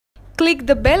Click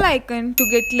the bell icon to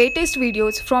get latest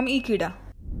videos from Ekeeda.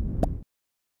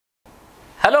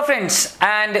 Hello friends,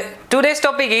 and today's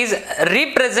topic is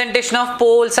representation of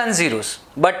poles and zeros,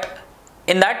 but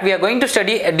in that we are going to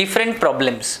study different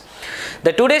problems.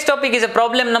 The today's topic is a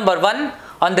problem number 1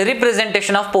 on the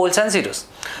representation of poles and zeros.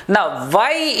 Now,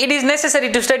 why it is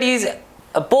necessary to study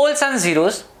poles and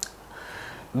zeros?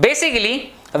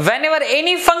 Basically, whenever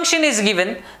any function is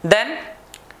given, then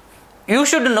you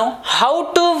should know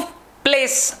how to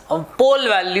place a pole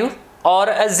value or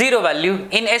a zero value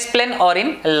in S-plane or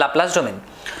in Laplace domain,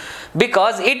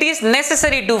 because it is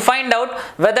necessary to find out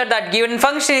whether that given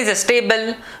function is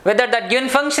stable, whether that given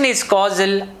function is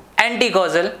causal,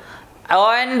 anti-causal,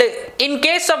 and in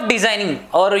case of designing,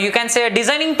 or you can say a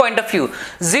designing point of view,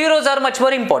 zeros are much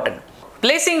more important.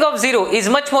 Placing of zero is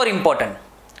much more important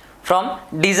from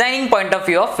designing point of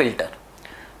view of filter.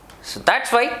 So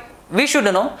that's why we should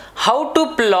know how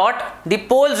to plot the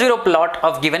pole zero plot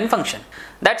of given function.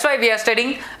 That's why we are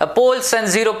studying a poles and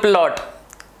zero plot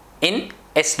in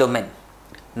S domain.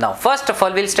 Now first of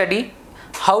all, we'll study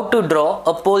how to draw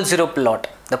a pole zero plot.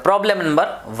 The problem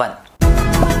number 1.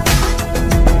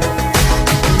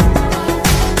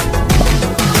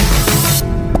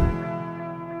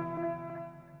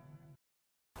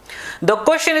 The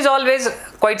question is always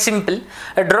quite simple.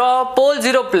 Draw a pole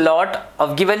zero plot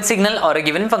of given signal or a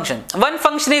given function. One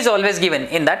function is always given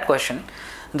in that question.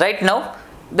 Right now,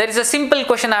 there is a simple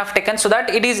question I have taken so that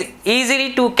it is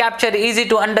easy to capture, easy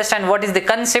to understand what is the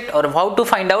concept or how to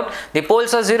find out the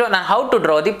poles are zero and how to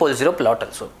draw the pole zero plot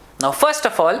also. Now, first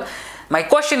of all, my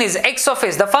question is x of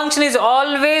s. The function is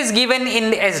always given in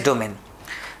the S domain.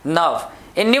 Now,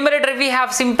 in numerator we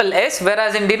have simple s,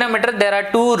 whereas in denominator there are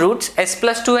two roots, s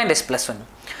plus 2 and s plus 1.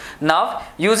 Now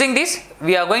using this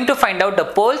we are going to find out the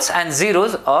poles and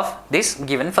zeros of this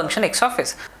given function x of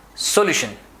s.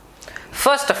 Solution.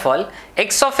 First of all,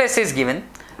 x of s is given.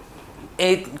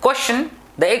 In question,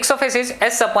 the x of s is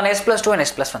s upon s plus 2 and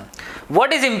s plus 1.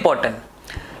 What is important?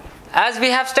 As we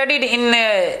have studied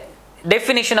in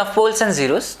definition of poles and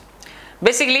zeros,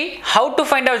 basically, how to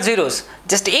find out zeros?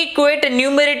 Just equate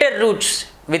numerator roots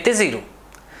with a 0.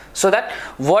 So that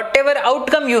whatever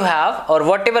outcome you have or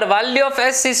whatever value of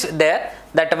s is there,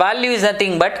 that value is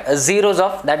nothing but zeros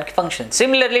of that function.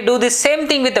 Similarly, do the same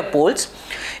thing with the poles.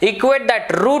 Equate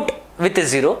that root with a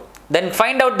 0. Then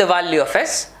find out the value of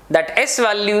s. That s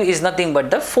value is nothing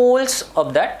but the poles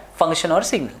of that function or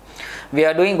signal. We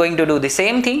are going to do the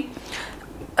same thing.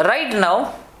 Right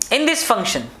now, in this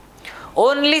function,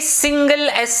 only single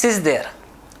s is there,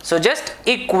 so just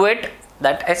equate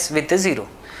that s with a 0.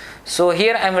 So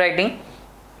here I am writing,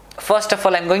 first of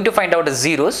all I am going to find out the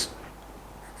zeros.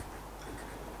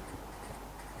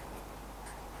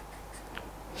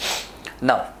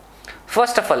 Now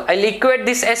first of all I will equate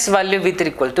this s value with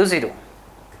equal to 0.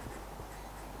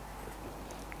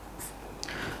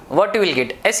 What you will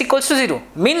get? S equals to 0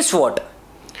 means what?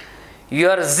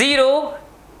 Your 0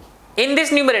 in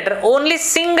this numerator only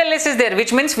single s is there,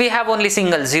 which means we have only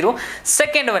single 0.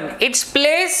 Second one, its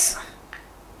place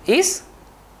is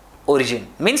origin,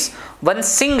 means one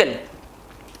single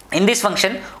in this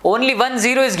function only one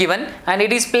 0 is given and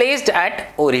it is placed at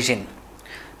origin.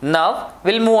 Now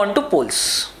we'll move on to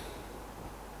poles.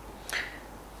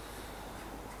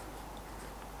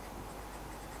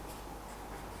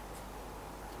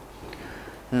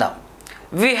 Now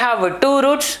we have two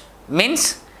roots,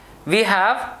 means we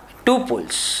have two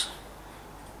poles,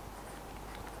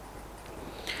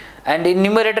 and in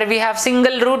numerator we have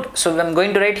single root, so I am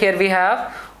going to write here we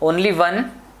have only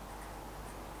one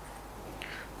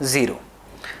 0.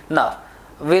 Now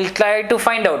we will try to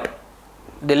find out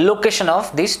the location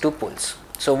of these two poles.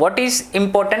 So what is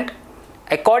important?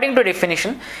 According to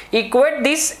definition, equate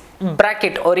this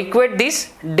bracket or equate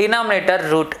this denominator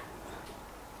root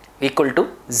equal to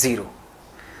 0.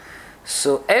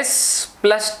 So s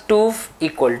plus 2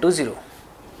 equal to 0.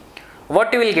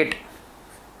 What you will get?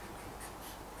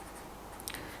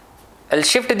 I'll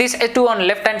shift this 2 on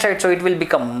left hand side, so it will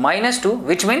become minus 2,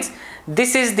 which means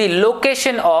this is the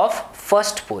location of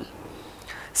first pole.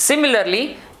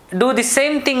 Similarly, do the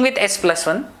same thing with s plus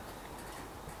 1.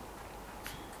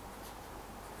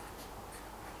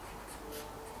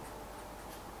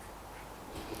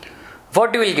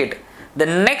 What you will get? The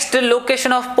next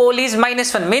location of pole is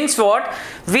minus 1, means what?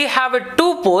 We have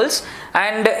two poles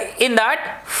and in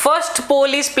that first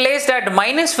pole is placed at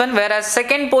minus 1, whereas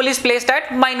second pole is placed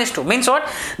at minus 2, means what?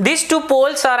 These two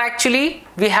poles are actually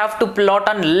we have to plot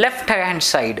on left hand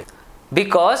side,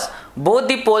 because both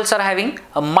the poles are having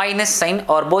a minus sign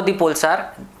or both the poles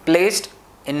are placed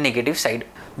in negative side,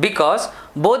 because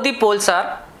both the poles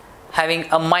are having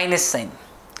a minus sign.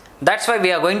 That's why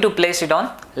we are going to place it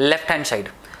on left hand side.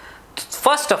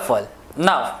 First of all,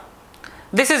 now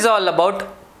this is all about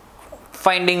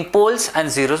finding poles and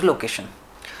zeros location.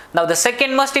 Now the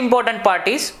second most important part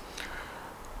is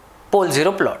pole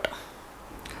zero plot.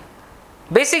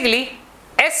 Basically,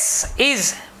 S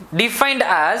is defined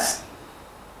as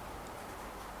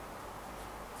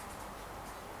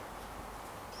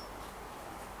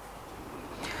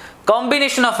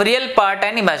combination of real part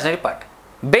and imaginary part.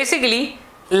 Basically,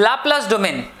 Laplace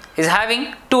domain is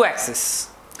having two axes.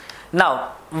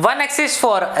 Now, one axis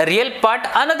for real part,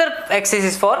 another axis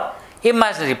is for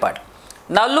imaginary part.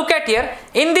 Now look at here,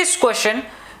 in this question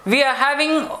we are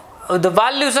having the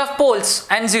values of poles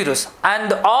and zeros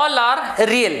and all are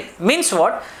real. Means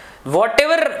what?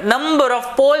 Whatever number of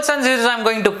poles and zeros I am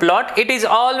going to plot, it is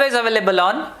always available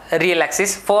on real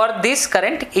axis for this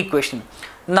current equation.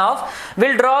 Now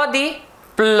we'll draw the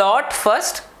plot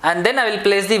first and then I will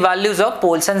place the values of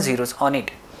poles and zeros on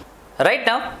it. Right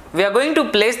now we are going to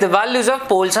place the values of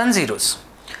poles and zeros.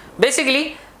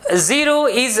 Basically 0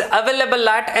 is available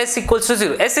at s equals to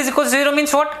 0. S is equals to 0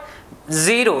 means what?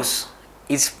 Zeros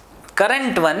is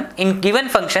current one in given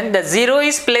function. The 0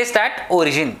 is placed at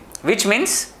origin, which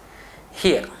means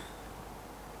here.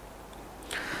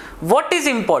 What is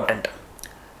important?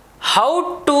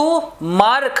 How to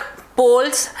mark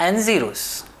poles and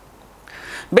zeros.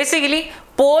 Basically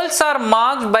poles are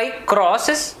marked by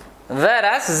crosses,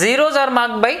 whereas zeros are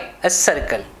marked by a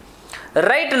circle.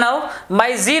 Right now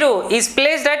my 0 is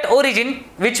placed at origin,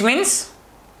 which means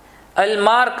I'll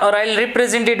mark or I'll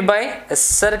represent it by a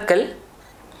circle,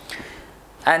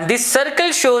 and this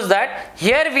circle shows that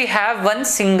here we have one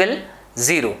single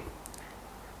 0.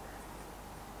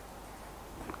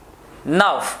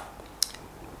 Now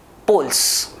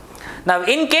poles. Now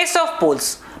in case of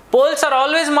poles, poles are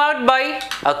always marked by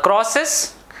a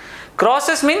crosses.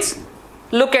 Crosses means,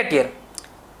 look at here,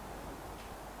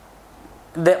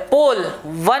 the pole,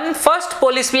 first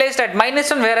pole is placed at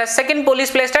 -1, whereas second pole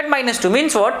is placed at -2.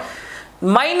 Means what?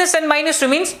 Minus and -2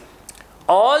 means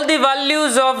all the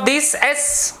values of this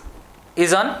S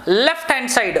is on left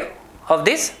hand side of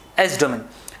this S domain.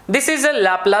 This is a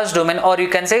Laplace domain, or you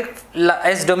can say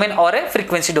S domain or a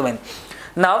frequency domain.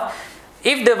 Now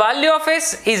if the value of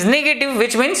S is negative,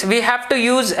 which means we have to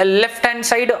use a left hand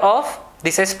side of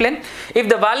this S plane. If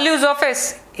the values of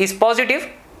S is positive,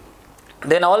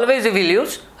 then always we will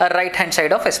use a right hand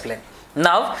side of S plane.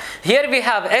 Now here we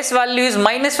have S value is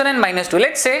 -1 and -2.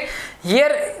 Let's say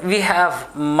here we have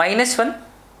 -1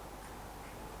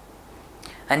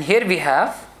 and here we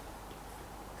have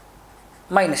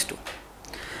 -2.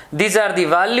 These are the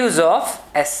values of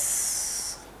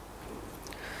S.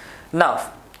 Now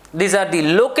these are the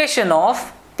location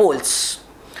of poles.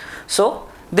 So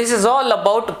this is all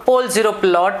about pole zero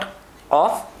plot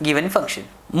of given function.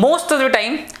 Most of the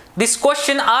time this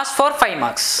question asks for 5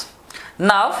 marks.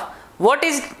 Now what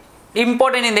is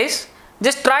important in this?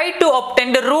 Just try to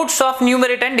obtain the roots of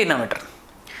numerator and denominator.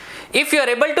 If you are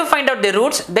able to find out the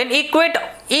roots, then equate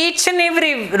each and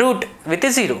every root with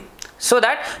a 0, so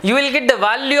that you will get the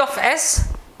value of S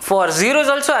for zeros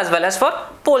also as well as for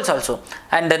poles also.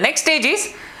 And the next stage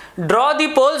is draw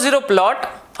the pole zero plot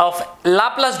of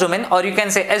Laplace domain, or you can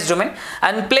say S domain,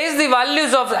 and place the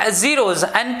values of zeros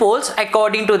and poles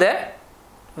according to their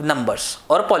numbers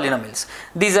or polynomials.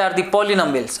 These are the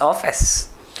polynomials of S.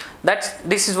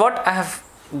 This is what I have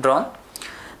drawn.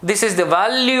 This is the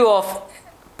value of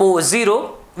pole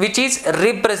 0, which is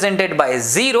represented by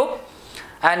 0,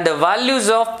 and the values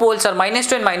of poles are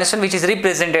 -2 and -1, which is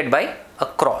represented by a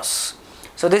cross.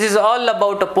 So this is all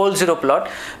about a pole zero plot.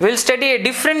 We'll study a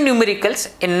different numericals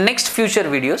in next future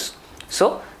videos.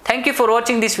 So thank you for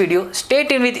watching this video. Stay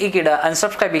tuned with Ekeeda and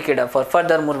subscribe Ekeeda for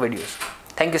further more videos.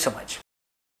 Thank you so much.